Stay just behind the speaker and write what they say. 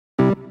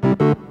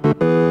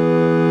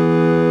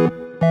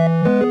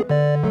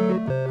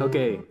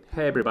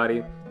Hey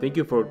everybody, thank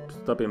you for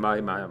stopping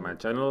by my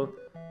channel.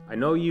 I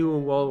know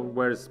you all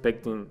were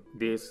expecting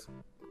this,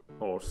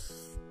 or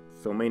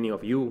so many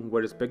of you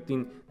were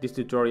expecting this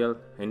tutorial,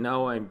 and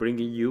now I'm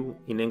bringing you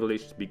in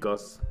English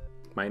because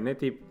my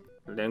native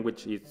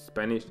language is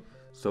Spanish,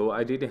 so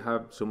I didn't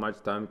have so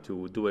much time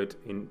to do it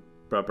in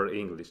proper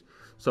English.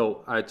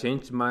 So I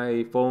changed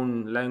my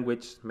phone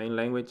language, main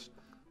language,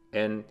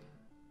 and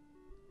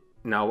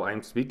now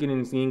I'm speaking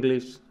in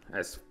English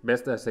as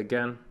best as I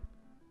can.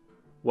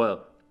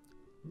 Well,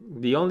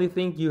 the only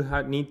thing you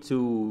need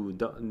to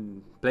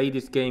play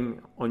this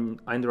game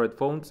on Android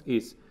phones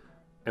is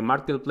a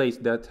marketplace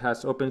that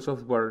has open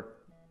software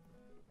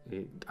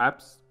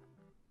apps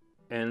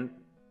and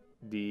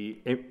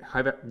the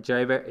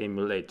Java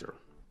emulator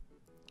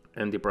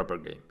and the proper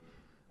game.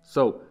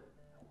 So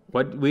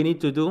what we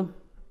need to do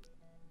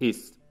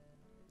is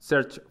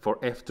search for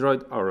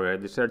F-Droid. I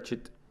already searched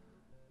it.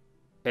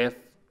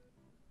 F-Droid.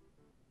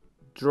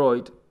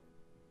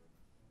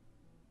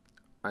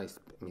 I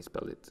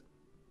misspelled it.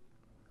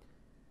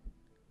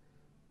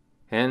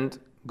 And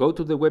go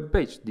to the web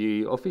page,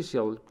 the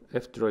official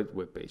F-Droid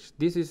web page.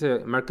 This is a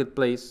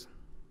marketplace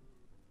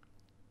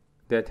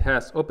that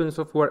has open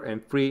software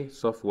and free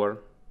software.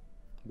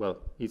 Well,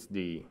 it's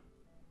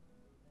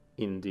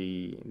in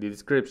the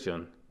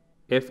description,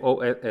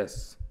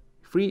 FOSS,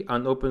 free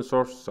and open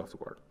source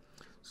software.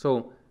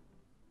 So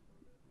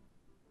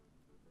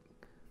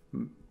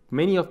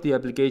many of the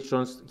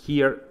applications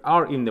here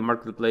are in the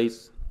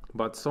marketplace,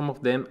 but some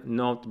of them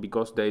not,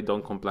 because they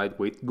don't comply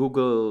with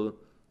Google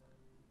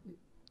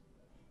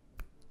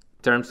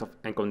terms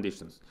and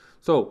conditions.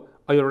 So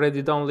I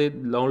already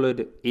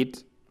downloaded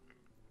it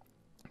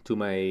to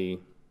my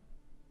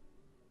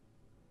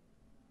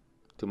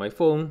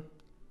phone,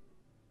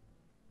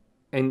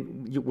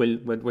 and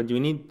what you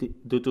need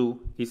to do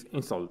is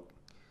install.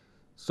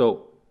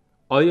 So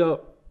I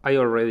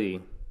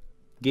already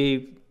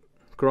gave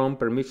Chrome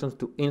permissions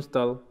to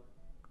install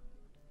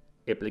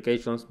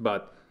applications,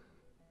 but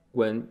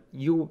when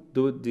you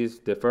do this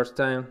the first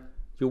time,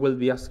 you will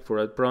be asked for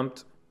a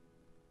prompt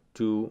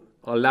to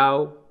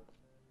allow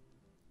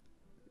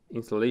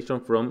installation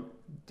from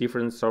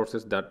different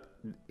sources that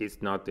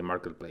is not the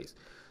marketplace.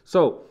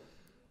 So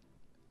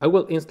I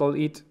will install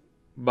it,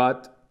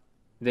 but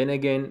then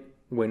again,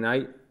 when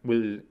I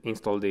will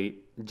install the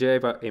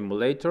Java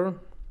emulator,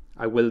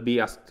 I will be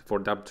asked for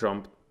that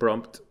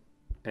prompt,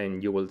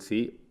 and you will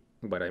see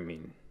what I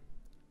mean.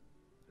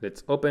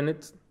 Let's open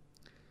it.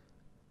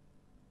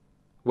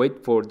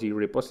 Wait for the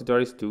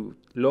repositories to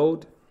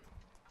load.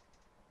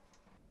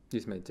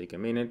 This may take a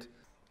minute.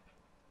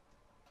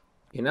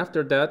 And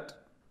after that,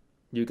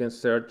 you can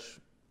search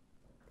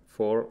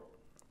for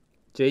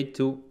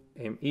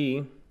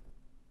J2ME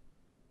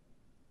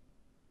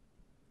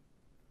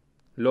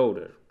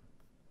loader.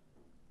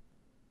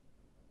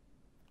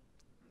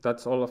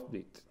 That's all of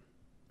it.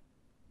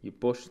 You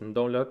push and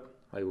download.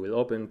 I will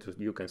open to,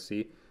 you can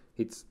see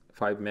it's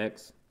 5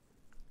 megs.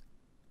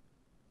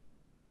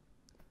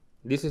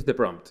 This is the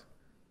prompt.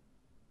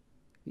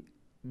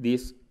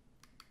 This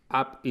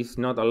app is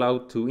not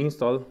allowed to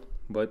install,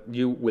 but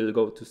you will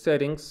go to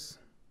settings,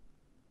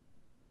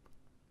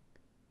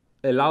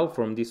 allow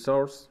from this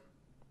source,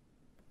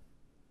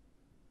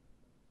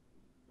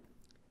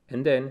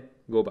 and then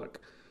go back.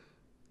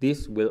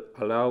 This will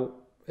allow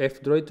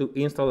F-Droid to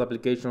install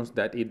applications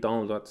that it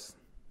downloads.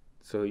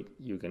 So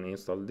you can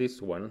install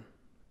this one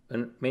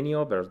and many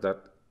others.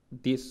 That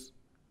this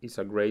is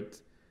a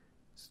great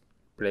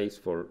place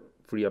for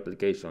free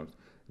applications.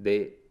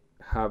 They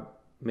have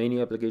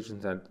many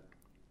applications that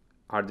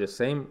are the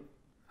same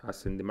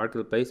as in the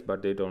marketplace,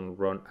 but they don't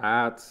run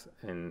ads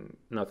and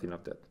nothing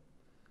of that.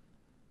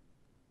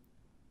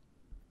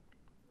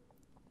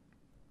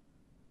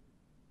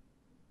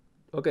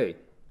 Okay,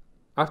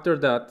 after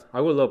that I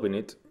will open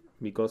it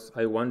because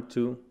I want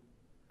to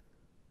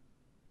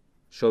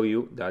show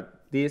you that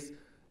this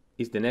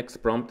is the next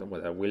prompt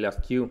what I will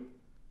ask you,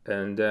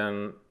 and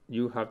then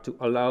you have to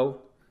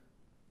allow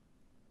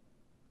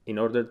in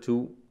order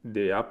to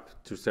the app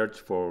to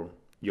search for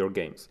your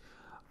games.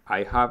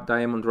 I have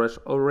Diamond Rush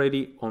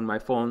already on my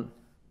phone,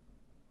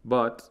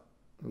 but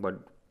what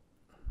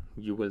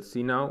you will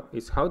see now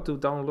is how to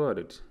download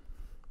it.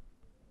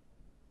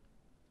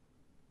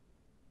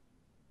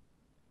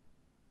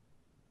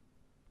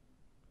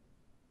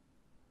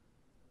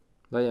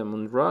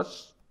 Diamond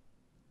Rush,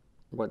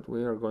 what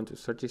we are going to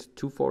search is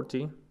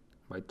 240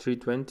 by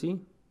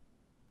 320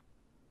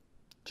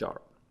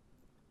 jar.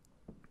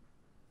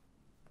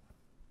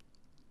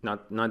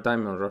 Not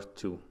Diamond Rush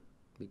 2,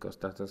 because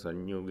that is a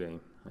new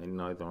game,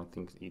 and I don't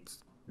think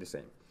it's the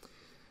same.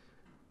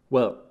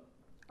 Well,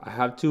 I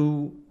have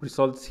two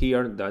results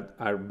here that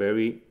are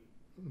very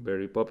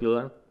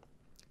popular.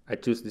 I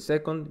choose the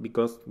second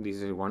because this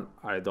is one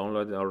I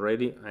downloaded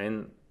already,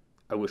 and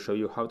I will show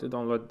you how to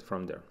download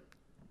from there.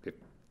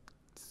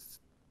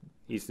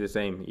 It's the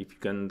same if you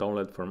can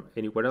download from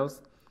anywhere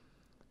else.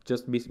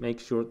 Just make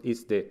sure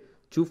it's the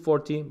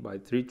 240 by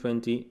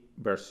 320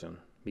 version,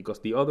 because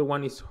the other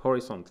one is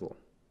horizontal.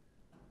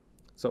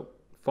 So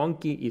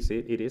funky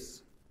it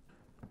is.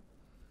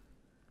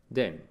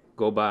 Then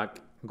go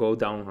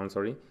down, I'm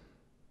sorry.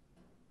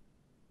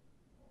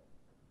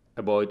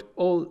 Avoid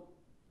all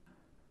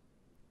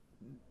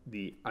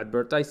the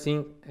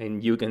advertising,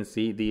 and you can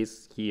see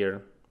this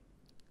here,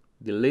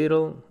 the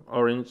little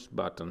orange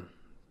button.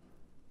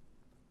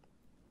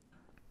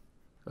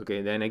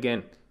 Okay, then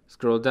again,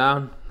 scroll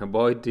down,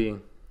 avoid the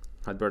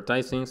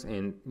advertisings,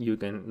 and you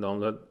can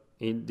download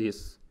in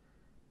this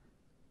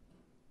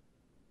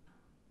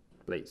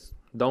place.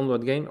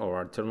 Download game or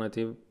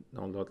alternative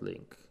download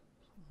link.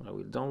 I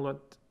will download.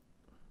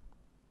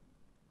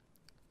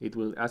 It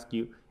will ask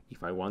you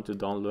if I want to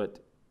download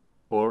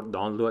or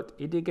download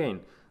it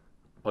again.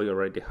 I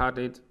already had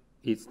it.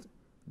 It's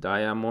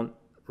Diamond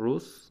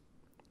Rus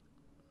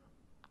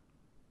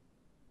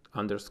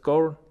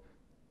 _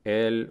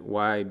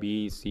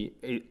 LYBC.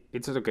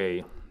 It's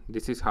okay.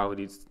 This is how it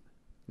is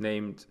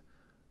named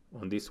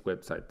on this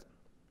website.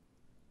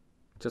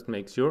 Just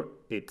make sure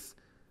it's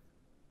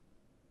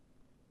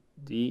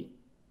the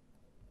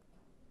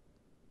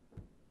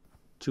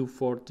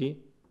 240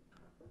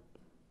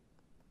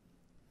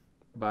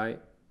 by,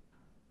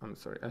 I'm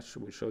sorry, I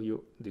will show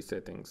you the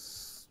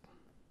settings.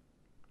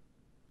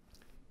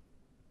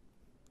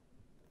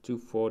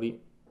 240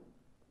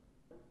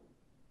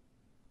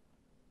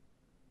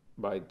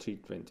 by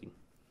 320.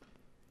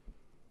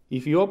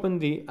 If you open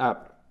the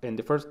app and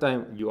the first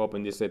time you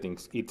open the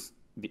settings it's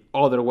the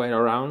other way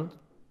around,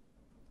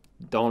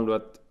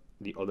 download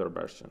the other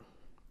version,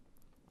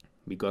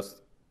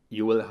 because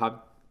you will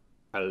have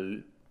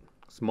a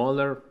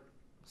smaller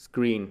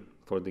screen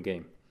for the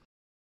game.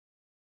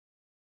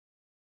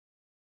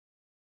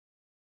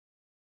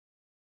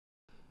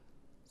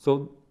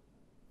 So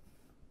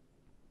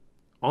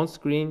on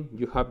screen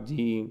you have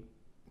the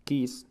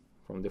keys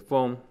from the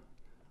phone.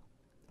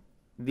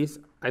 This,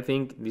 I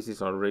think this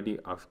is already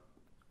a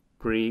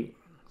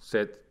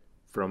preset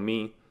from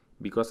me,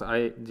 because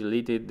I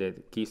deleted the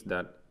keys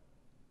that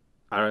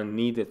aren't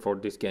needed for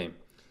this game.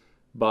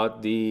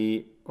 But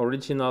the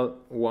original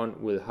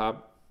one will have,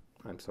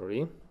 I'm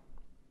sorry,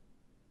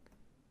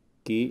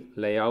 key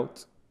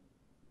layout,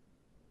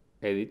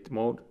 edit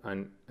mode,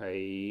 and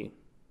I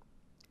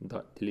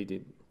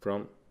deleted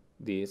from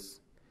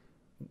this.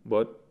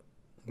 But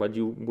what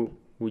you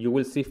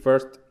will see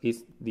first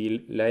is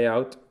the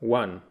layout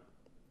 1.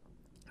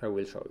 I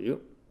will show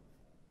you.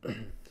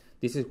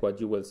 This is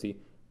what you will see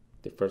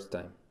the first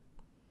time.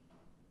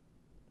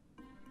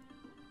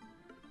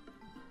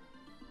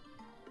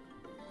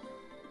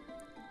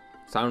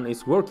 Sound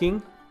is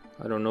working.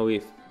 I don't know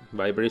if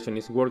vibration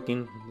is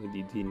working.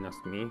 It didn't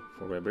ask me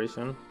for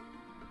vibration.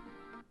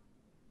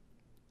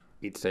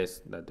 It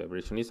says that the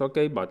vibration is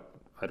okay, but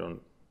I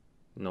don't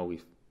know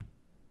if.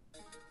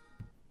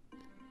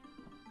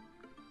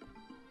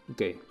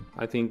 Okay,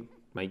 I think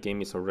my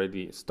game is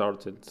already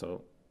started,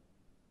 so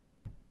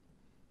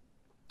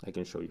I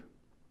can show you.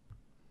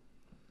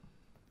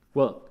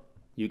 Well,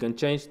 you can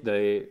change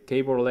the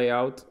keyboard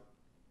layout.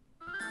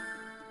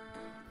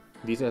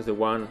 This is the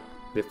one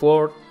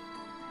before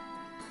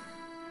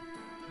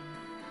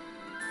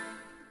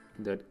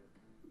that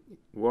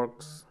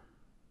works.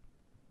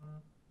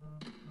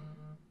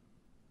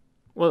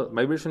 Well,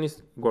 my version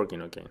is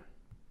working okay.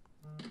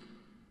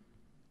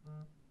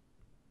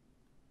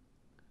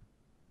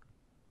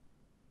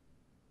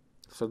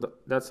 So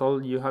that's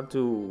all you have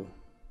to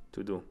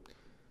do.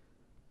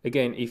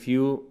 Again, if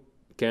you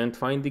can't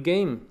find the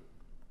game,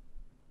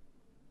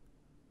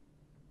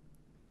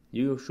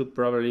 you should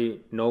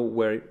probably know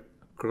where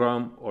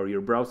Chrome or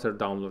your browser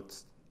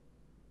downloads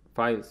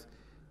files,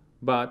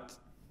 but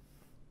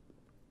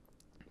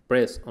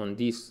press on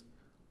this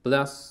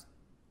plus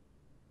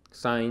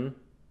sign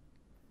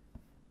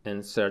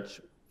and search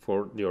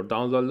for your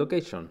download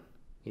location.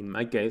 In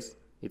my case,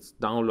 it's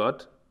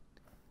download,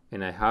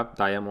 and I have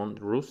Diamond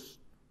Rus,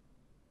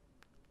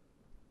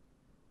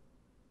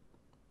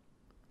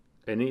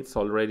 and it's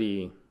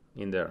already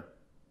in there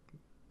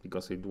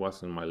because it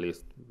was on my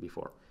list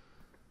before.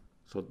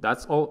 So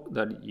that's all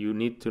that you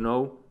need to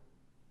know.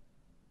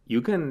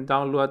 You can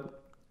download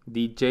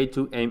the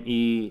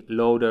J2ME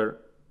loader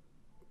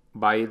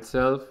by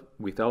itself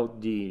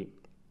without the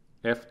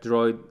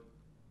F-Droid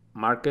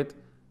market,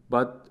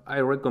 but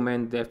I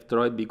recommend the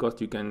F-Droid because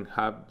you can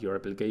have your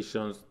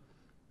applications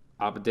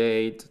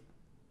update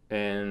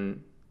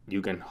and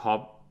you can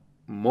have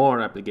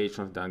more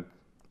applications than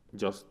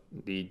just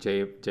the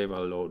Java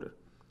loader.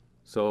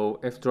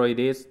 So F-Droid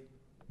is,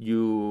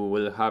 you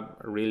will have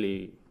a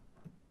really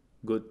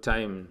good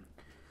time.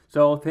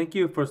 So thank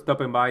you for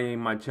stopping by in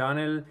my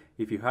channel.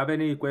 If you have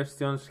any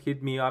questions,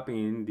 hit me up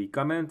in the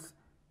comments,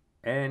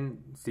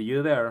 and see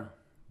you there.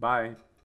 Bye.